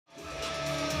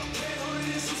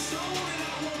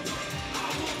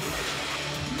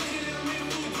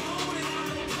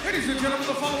Ladies and gentlemen,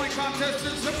 the following contest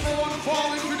is number one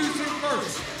fall. Introducing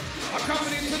first,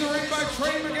 accompanied to the ring by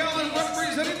Trey Miguel and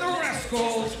representing the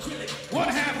Rascals, one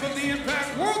half of the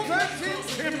Impact World Tag Team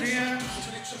Champions,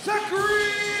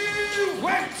 Zachary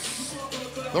Wentz.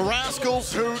 The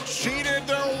Rascals who cheated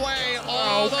their way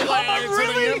all the way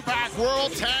to the Impact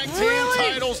World Tag Team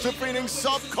titles, defeating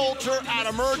Subculture at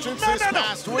Emergence this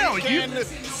past weekend.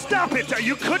 Stop it!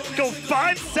 You couldn't go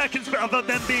 5 seconds of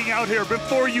them being out here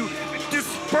before you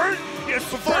disperse.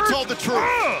 Before I told the truth.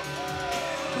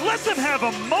 Let them have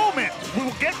a moment.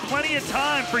 We'll get plenty of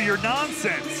time for your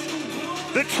nonsense.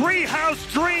 The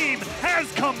Treehouse Dream has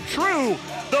come true.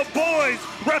 The boys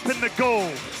repping the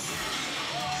gold.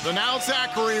 So now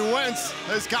Zachary Wentz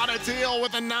has got to deal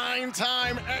with a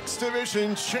 9-time X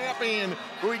Division champion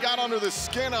who he got under the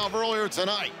skin of earlier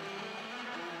tonight.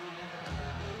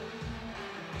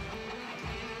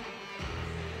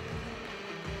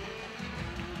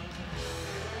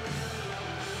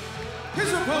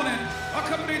 His opponent,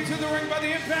 accompanied to the ring by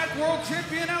the Impact World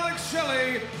Champion Alex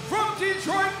Shelley, from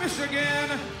Detroit,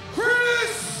 Michigan,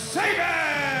 Chris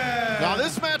Sabin! Now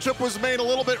this matchup was made a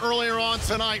little bit earlier on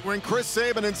tonight when Chris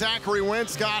Sabin and Zachary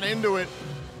Wentz got into it.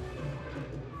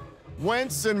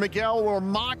 Wentz and Miguel were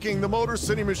mocking the Motor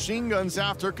City Machine Guns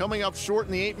after coming up short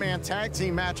in the 8-man tag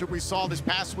team matchup we saw this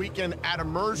past weekend at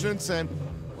Emergence, and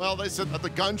well, they said that the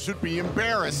Guns should be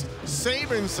embarrassed.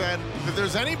 Sabin said that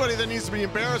there's anybody that needs to be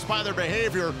embarrassed by their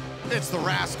behavior, it's the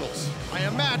Rascals. I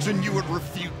imagine you would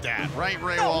refute that, right,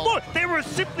 Ray? No, look, they were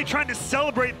simply trying to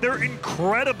celebrate their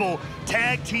incredible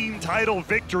tag team title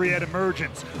victory at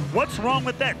Emergence. What's wrong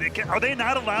with that? Are they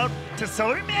not allowed to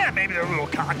celebrate? Yeah, maybe they're a little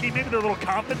cocky, maybe they're a little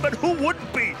confident, but who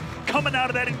wouldn't be coming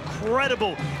out of that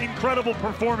incredible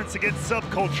performance against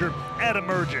Subculture at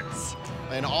Emergence?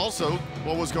 And also,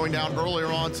 what was going down earlier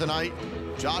on tonight,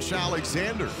 Josh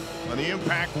Alexander and the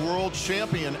Impact World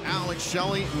Champion Alex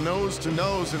Shelley nose to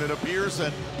nose, and it appears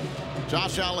that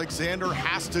Josh Alexander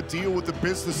has to deal with the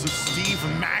business of Steve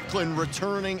Macklin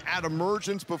returning at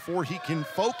Emergence before he can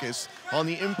focus on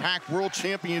the Impact World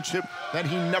Championship that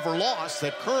he never lost,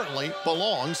 that currently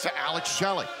belongs to Alex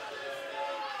Shelley.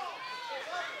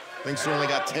 Things certainly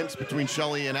got tense between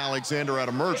Shelley and Alexander at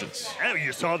Emergence. Yeah,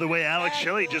 you saw the way Alex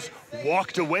Shelley just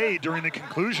walked away during the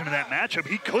conclusion of that matchup.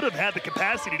 He could have had the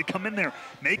capacity to come in there,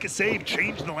 make a save,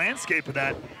 change the landscape of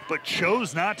that, but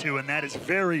chose not to, and that is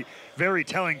very, very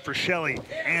telling for Shelley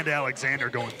and Alexander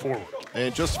going forward.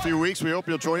 In just a few weeks, we hope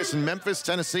you'll join us in Memphis,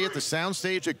 Tennessee at the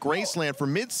Soundstage at Graceland for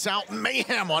Mid-South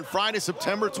Mayhem on Friday,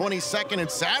 September 22nd and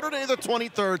Saturday the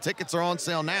 23rd. Tickets are on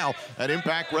sale now at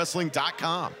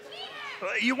ImpactWrestling.com.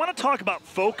 You want to talk about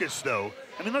focus, though.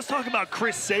 I mean, let's talk about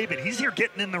Chris Sabin. He's here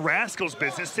getting in the Rascals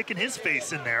business, sticking his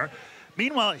face in there.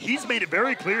 Meanwhile, he's made it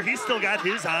very clear he's still got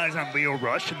his eyes on Leo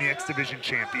Rush in the X Division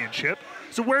Championship.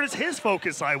 So where does his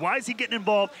focus lie? Why is he getting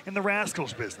involved in the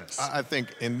Rascals business? I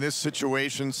think in this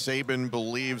situation, Sabin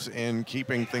believes in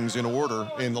keeping things in order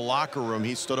in the locker room.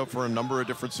 He stood up for a number of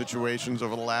different situations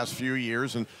over the last few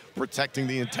years and protecting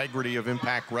the integrity of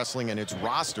Impact Wrestling and its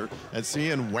roster. And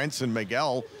seeing Wentz and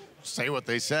Miguel say what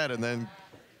they said and then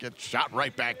get shot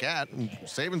right back at, and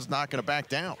Sabin's not going to back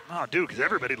down. Oh, dude, because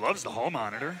everybody loves the hall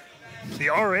monitor. The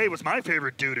RA was my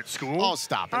favorite dude at school. Oh,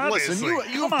 stop it. Obviously.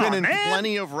 Listen, you've been in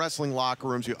plenty of wrestling locker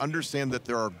rooms. You understand that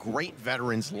there are great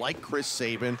veterans like Chris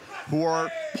Sabin who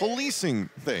are policing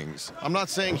things. I'm not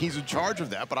saying he's in charge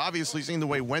of that, but obviously seeing the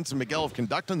way Wentz and Miguel have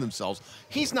conducted themselves,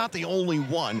 he's not the only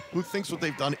one who thinks what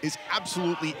they've done is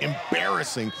absolutely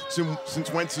embarrassing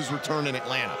since Wentz's return in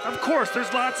Atlanta. Of course,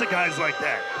 there's lots of guys like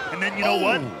that. And then you know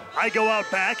what? I go out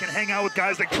back and hang out with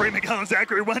guys like Trey Miguel and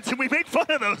Zachary Wentz, and we make fun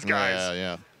of those guys.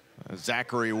 Yeah.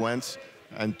 Zachary Wentz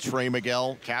and Trey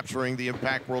Miguel capturing the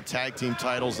Impact World Tag Team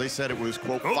titles. They said it was,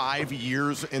 quote, 5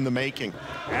 years in the making.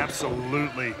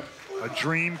 Absolutely. A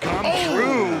dream come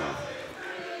true.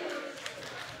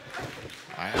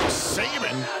 I have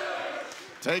Sabin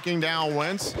taking down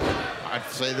Wentz. I'd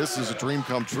say this is a dream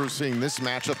come true, seeing this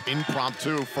matchup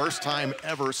impromptu. First time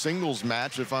ever singles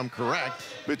match, if I'm correct,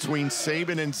 between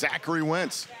Sabin and Zachary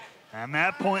Wentz. On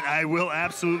that point, I will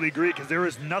absolutely agree, because there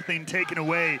is nothing taken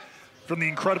away from the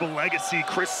incredible legacy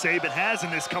Chris Sabin has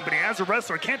in this company as a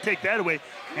wrestler. I can't take that away.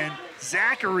 And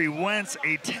Zachary Wentz,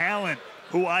 a talent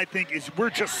who I think we're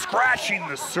just scratching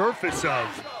the surface of.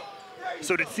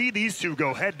 So to see these two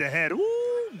go head to head,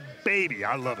 ooh, baby,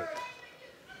 I love it.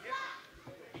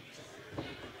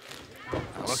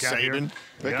 Look Sabin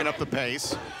picking up the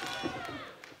pace.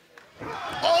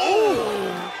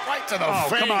 Oh, right to the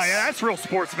face. Come on, yeah, that's real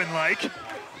sportsmanlike.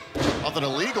 Nothing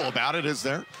illegal about it, is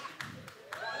there?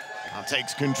 Now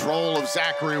takes control of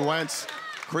Zachary Wentz.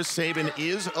 Chris Sabin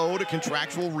is owed a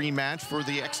contractual rematch for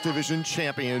the X Division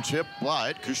Championship,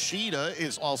 but Kushida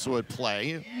is also at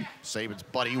play. Sabin's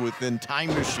buddy within Time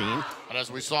Machine. And as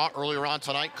we saw earlier on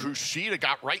tonight, Kushida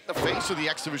got right in the face of the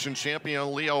X Division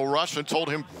champion, Lio Rush, and told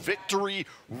him Victory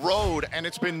Road. And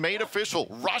it's been made official.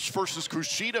 Rush versus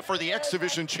Kushida for the X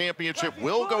Division Championship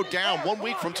will go down 1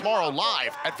 week from tomorrow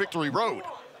live at Victory Road.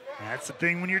 That's the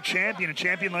thing when you're a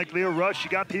champion like Lio Rush,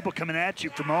 you got people coming at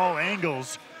you from all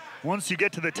angles. Once you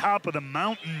get to the top of the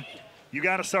mountain, you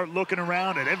got to start looking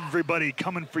around at everybody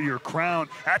coming for your crown.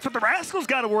 That's what the Rascals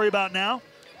got to worry about now.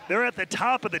 They're at the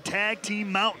top of the tag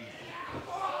team mountain.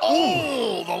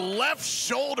 Oh, the left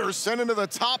shoulder sent into the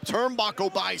top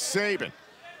turnbuckle by Sabin.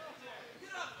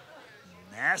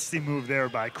 Nasty move there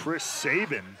by Chris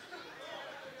Sabin.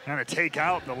 Trying to take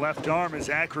out the left arm of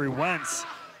Zachary Wentz.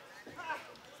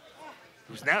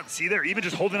 Who's now, see there, even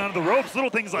just holding onto the ropes,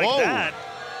 little things like that.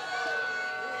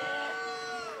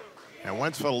 And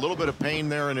Wentz felt a little bit of pain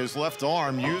there in his left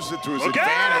arm, used it to his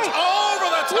advantage. Over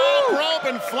the top rope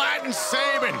and flattened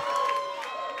Sabin.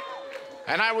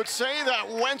 And I would say that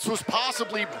Wentz was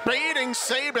possibly baiting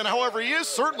Sabin. However, he is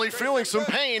certainly feeling some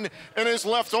pain in his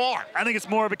left arm. I think it's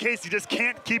more of a case he just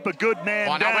can't keep a good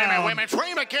man down. Now, wait a minute.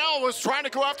 Trey Miguel was trying to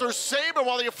go after Sabin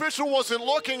while the official wasn't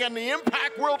looking, and the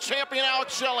Impact World Champion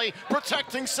Alex Shelley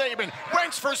protecting Sabin.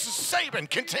 Wentz versus Sabin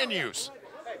continues.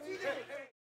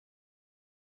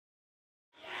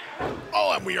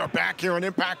 Oh, and we are back here on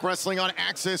Impact Wrestling on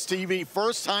Access TV.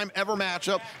 First time ever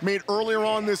matchup made earlier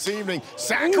on this evening.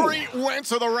 Zachary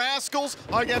Wentz of the Rascals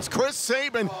against Chris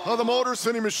Sabin of the Motor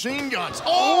City Machine Guns.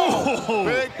 Oh,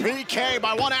 big PK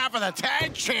by one half of the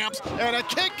tag champs and a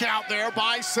kick out there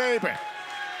by Sabin.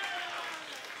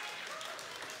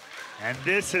 And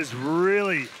this has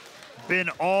really been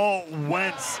all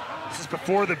Wentz. This is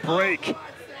before the break.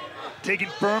 Taking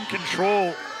firm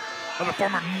control of the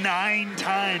former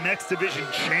 9-time X Division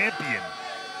champion.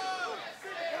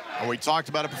 And we talked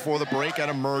about it before the break at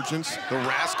Emergence. The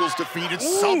Rascals defeated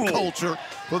Subculture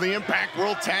for the Impact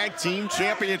World Tag Team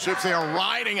Championships. They are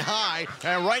riding high,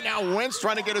 and right now Wentz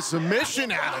trying to get a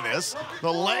submission out of this.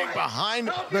 The leg behind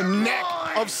the neck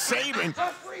of Sabin.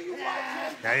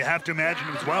 Now you have to imagine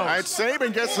as well. All right,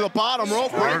 Sabin gets to the bottom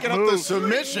rope, breaking up the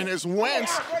submission as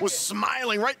Wentz was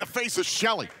smiling right in the face of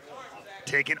Shelley.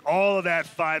 Taking all of that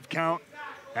 5 count.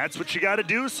 That's what you got to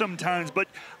do sometimes. But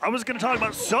I was going to talk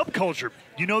about Subculture.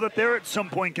 You know that they're at some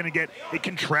point going to get a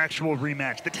contractual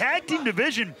rematch. The tag team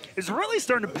division is really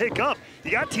starting to pick up. You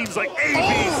got teams like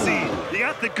ABC. You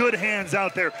got the Good Hands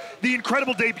out there. The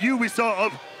incredible debut we saw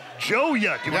of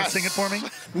Joya. Do you want to sing it for me?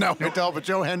 No, but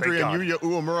Joe Hendry and Yuya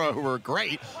Uemura, who were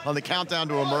great on the countdown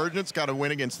to Emergence, got a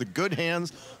win against the Good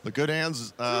Hands. The Good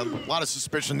Hands, a lot of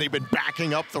suspicion they've been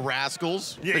backing up the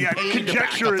Rascals. Yeah,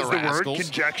 conjecture is the word.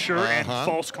 Conjecture and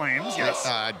false claims, yes.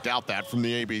 I doubt that from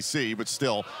the ABC, but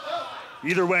still.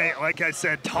 Either way, like I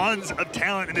said, tons of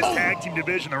talent in this tag team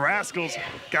division. The Rascals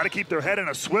got to keep their head on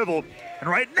a swivel. And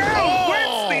right now,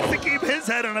 Wentz needs to keep his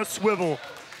head on a swivel.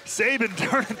 Sabin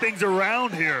turning things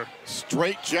around here.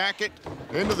 Straight jacket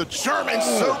into the German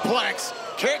suplex.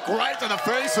 Kick right to the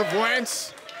face of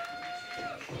Wentz.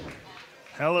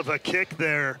 Hell of a kick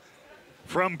there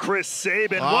from Chris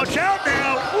Sabin. Watch out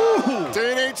now.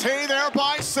 DDT there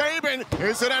by Sabin.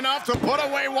 Is it enough to put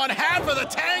away one half of the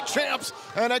tag champs?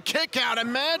 And a kick out.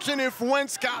 Imagine if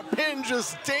Wentz got pinned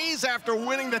just days after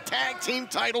winning the tag team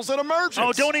titles at Emergence.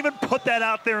 Oh, don't even put that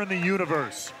out there in the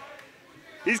universe.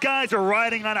 These guys are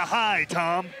riding on a high,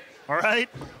 Tom, all right?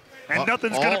 And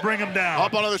nothing's going to bring them down.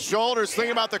 Up onto the shoulders,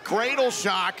 thinking about the cradle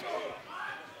shock.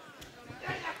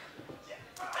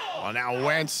 Well, now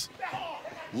Wentz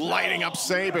lighting up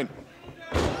Sabin.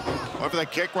 Over the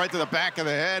kick right to the back of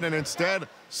the head, and instead,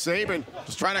 Sabin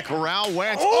just trying to corral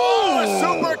Wentz. A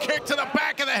super kick to the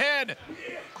back of the head.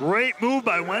 Great move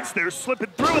by Wentz there, slipping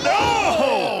through.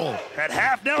 That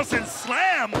half Nelson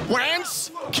slam. Wentz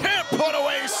can't put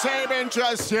away Sabin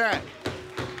just yet.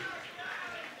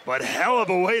 But hell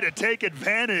of a way to take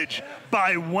advantage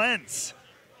by Wentz.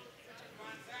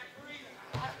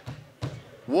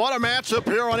 What a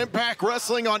matchup here on Impact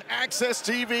Wrestling on Access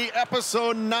TV,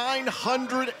 episode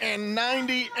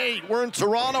 998. We're in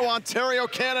Toronto, Ontario,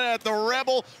 Canada at the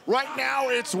Rebel. Right now,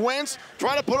 it's Wentz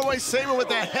trying to put away Sabin with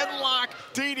the headlock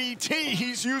DDT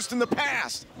he's used in the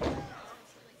past.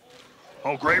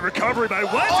 Oh, great recovery by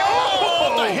Wentz.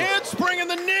 The handspring and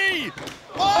the knee.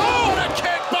 And a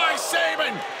kick by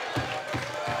Sabin.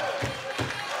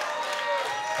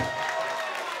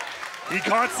 He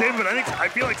caught Sabin, but I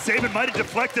feel like Sabin might have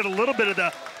deflected a little bit of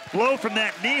the blow from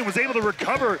that knee and was able to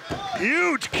recover.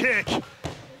 Huge kick.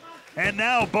 And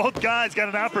now both guys got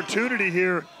an opportunity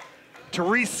here to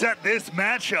reset this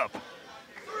matchup.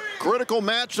 Critical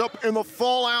matchup in the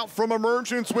fallout from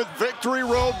Emergence with Victory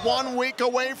Road 1 week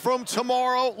away from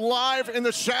tomorrow, live in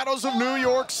the shadows of New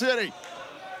York City.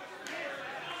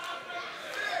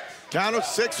 Count of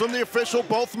 6 from the official.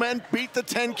 Both men beat the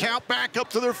 10 count, back up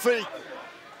to their feet.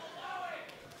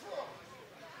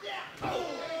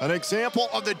 An example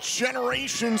of the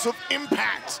generations of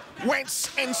impact. Wentz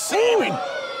and Sabin.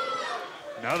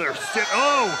 Another sit.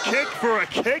 Oh, kick for a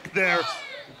kick there.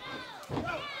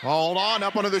 Hold on,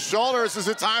 up under the shoulders. Is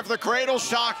it time for the cradle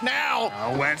shock now?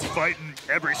 Wentz fighting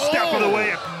every step of the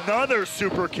way. Another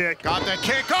super kick. Got the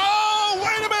kick. Oh,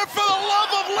 wait a minute, for the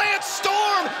love of Lance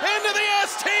Storm into the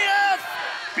STF.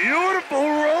 Beautiful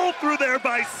roll through there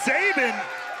by Sabin.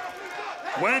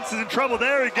 Wentz is in trouble.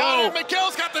 There he goes.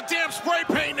 Miguel's got the damn spray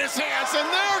paint in his hands, and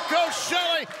there goes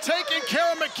Shelley taking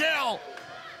care of Miguel.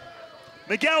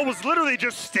 Miguel was literally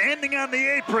just standing on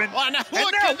the apron. Oh, now and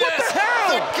look now, at what this. the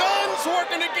hell? The guns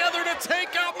working together to take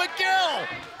out Miguel.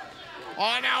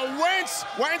 Oh, now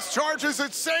Wentz charges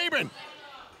at Sabin.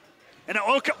 And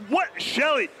okay, what?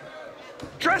 Shelley,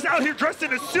 dressed out here dressed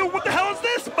in a suit. What the hell is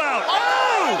this about?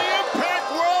 Oh! The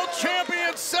Impact World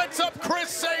Champion sets up Chris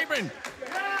Sabin.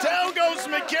 Down goes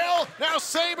Miguel. Now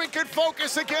Sabin can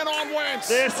focus again on Wentz.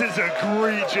 This is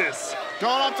egregious.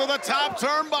 Going up to the top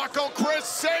turnbuckle, Chris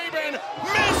Sabin.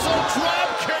 Missile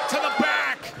drop kick to the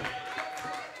back.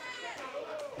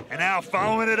 And now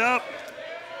following it up.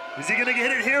 Is he gonna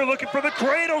get it here? Looking for the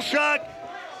cradle shock.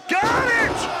 Got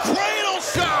it! Cradle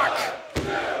shock.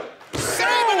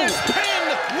 Sabin is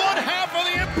pinned, one half of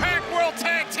the Impact World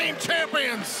Tag Team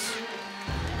Champions.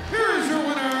 Here's your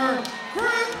winner,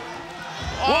 Chris.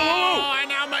 Oh, and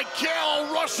now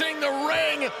Miguel rushing the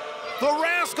ring. The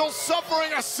Rascals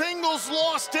suffering a singles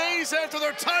loss days after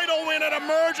their title win at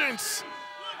Emergence.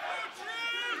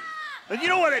 And you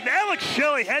know what? If Alex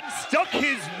Shelley hadn't stuck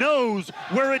his nose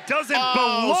where it doesn't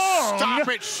belong. Stop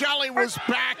it. Shelley was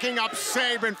backing up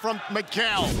Sabin from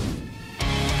Miguel.